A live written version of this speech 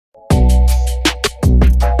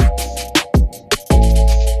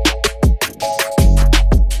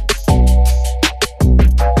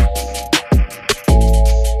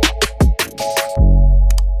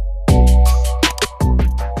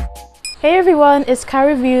everyone, it's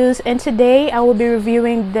KyReviews, and today I will be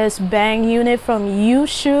reviewing this bang unit from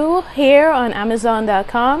YuShu here on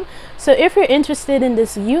Amazon.com. So if you're interested in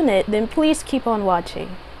this unit, then please keep on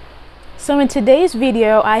watching. So in today's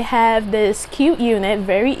video, I have this cute unit,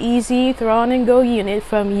 very easy throw on and go unit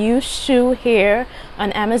from YuShu here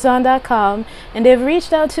on Amazon.com, and they've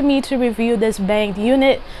reached out to me to review this banged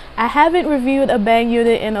unit. I haven't reviewed a bang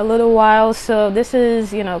unit in a little while, so this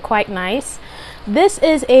is, quite nice. This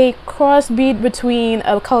is a crossbreed between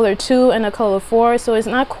a color 2 and a color 4, so it's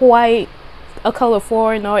not quite a color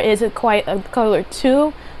 4, nor is it quite a color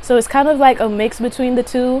 2, so it's kind of like a mix between the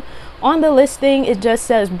two. On the listing it just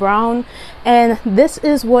says brown, and this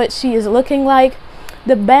is what she is looking like.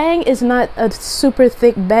 The bang is not a super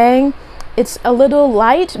thick bang, it's a little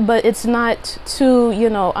light, but it's not too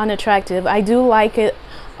unattractive. I do like it.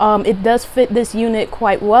 It does fit this unit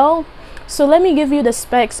quite well. So let me give you the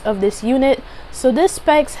specs of this unit. So this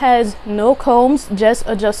specs has no combs, just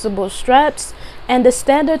adjustable straps, and the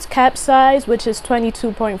standard cap size, which is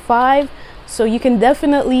 22.5. So you can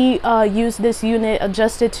definitely use this unit,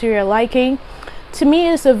 adjust it to your liking. To me,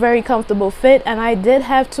 it's a very comfortable fit, and I did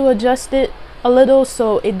have to adjust it a little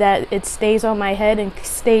so that it stays on my head and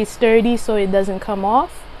stays sturdy so it doesn't come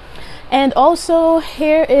off. And also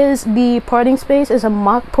here is the parting space. It's a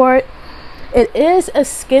mock part. It is a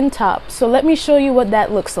skin top, so let me show you what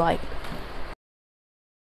that looks like.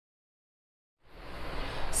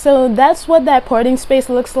 So that's what that parting space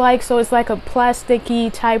looks like. So it's like a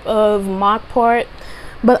plasticky type of mock part,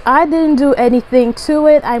 but I didn't do anything to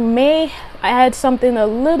it. I may add something a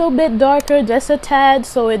little bit darker, just a tad,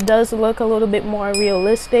 so it does look a little bit more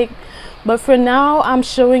realistic, but for now I'm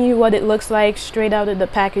showing you what it looks like straight out of the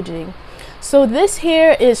packaging. So this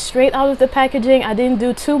here is straight out of the packaging. I didn't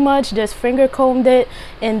do too much, just finger combed it,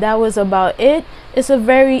 and that was about it. It's a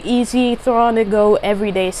very easy throw on the go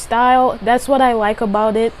everyday style. That's what I like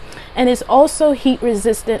about it. And it's also heat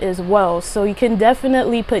resistant as well, so you can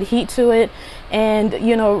definitely put heat to it and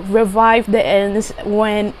revive the ends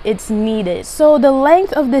when it's needed. So the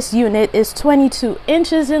length of this unit is 22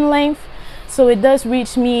 inches in length, so it does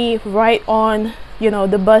reach me right on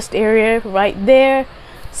the bust area right there.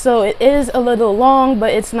 So it is a little long,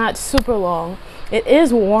 but it's not super long. It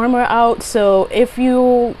is warmer out, so if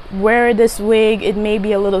you wear this wig, it may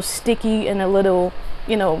be a little sticky and a little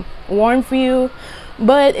warm for you,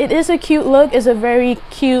 but it is a cute look. It's a very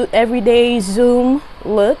cute everyday Zoom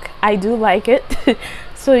look. I do like it.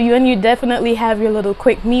 So when you definitely have your little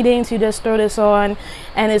quick meetings, you just throw this on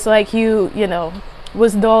and it's like you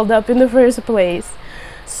was dolled up in the first place.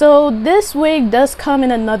 So this wig does come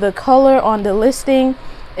in another color on the listing.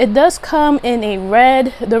 It does come in a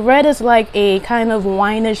red. The red is like a kind of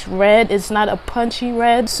wineish red. It's not a punchy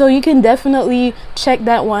red, so you can definitely check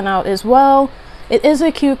that one out as well. It is a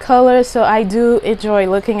cute color, so I do enjoy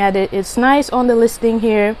looking at it. It's nice on the listing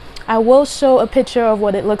here. I will show a picture of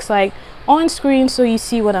what it looks like on screen so you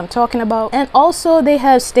see what I'm talking about. And also they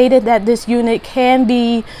have stated that this unit can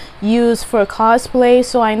be used for cosplay,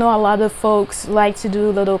 so I know a lot of folks like to do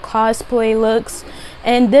little cosplay looks,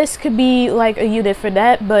 and this could be like a unit for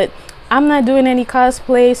that, but I'm not doing any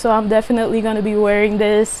cosplay, so I'm definitely going to be wearing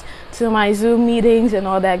this to my Zoom meetings and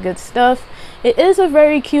all that good stuff. It is a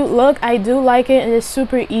very cute look. I do like it, and it's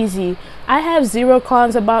super easy. I have zero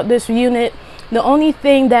cons about this unit. The only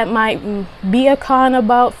thing that might be a con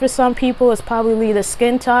about for some people is probably the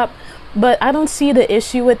skin top, but I don't see the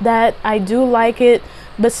issue with that. I do like it,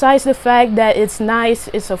 besides the fact that it's nice,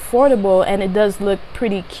 it's affordable, and it does look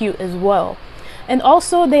pretty cute as well. And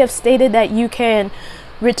also they have stated that you can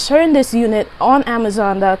return this unit on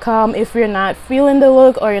Amazon.com if you're not feeling the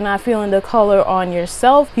look or you're not feeling the color on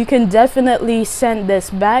yourself. You can definitely send this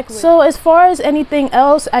back. So as far as anything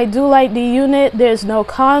else, I do like the unit. There's no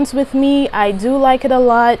cons with me. I do like it a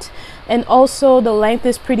lot, and also the length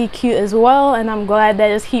is pretty cute as well, and I'm glad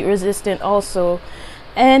that it's heat resistant also.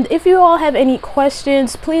 And if you all have any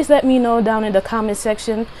questions, please let me know down in the comment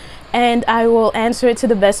section, and I will answer it to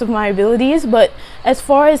the best of my abilities. But as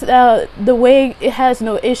far as the wig, it has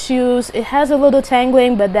no issues. It has a little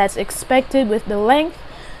tangling, but that's expected with the length.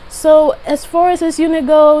 So as far as this unit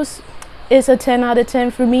goes, it's a 10 out of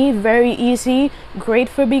 10 for me. Very easy, great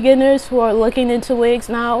for beginners who are looking into wigs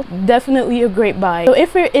now. Definitely a great buy. So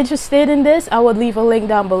if you're interested in this, I would leave a link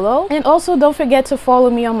down below. And also don't forget to follow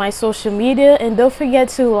me on my social media, and don't forget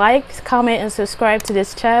to like, comment, and subscribe to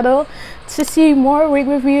this channel to see more wig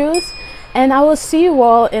reviews. And I will see you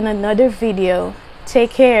all in another video.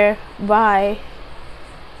 Take care. Bye.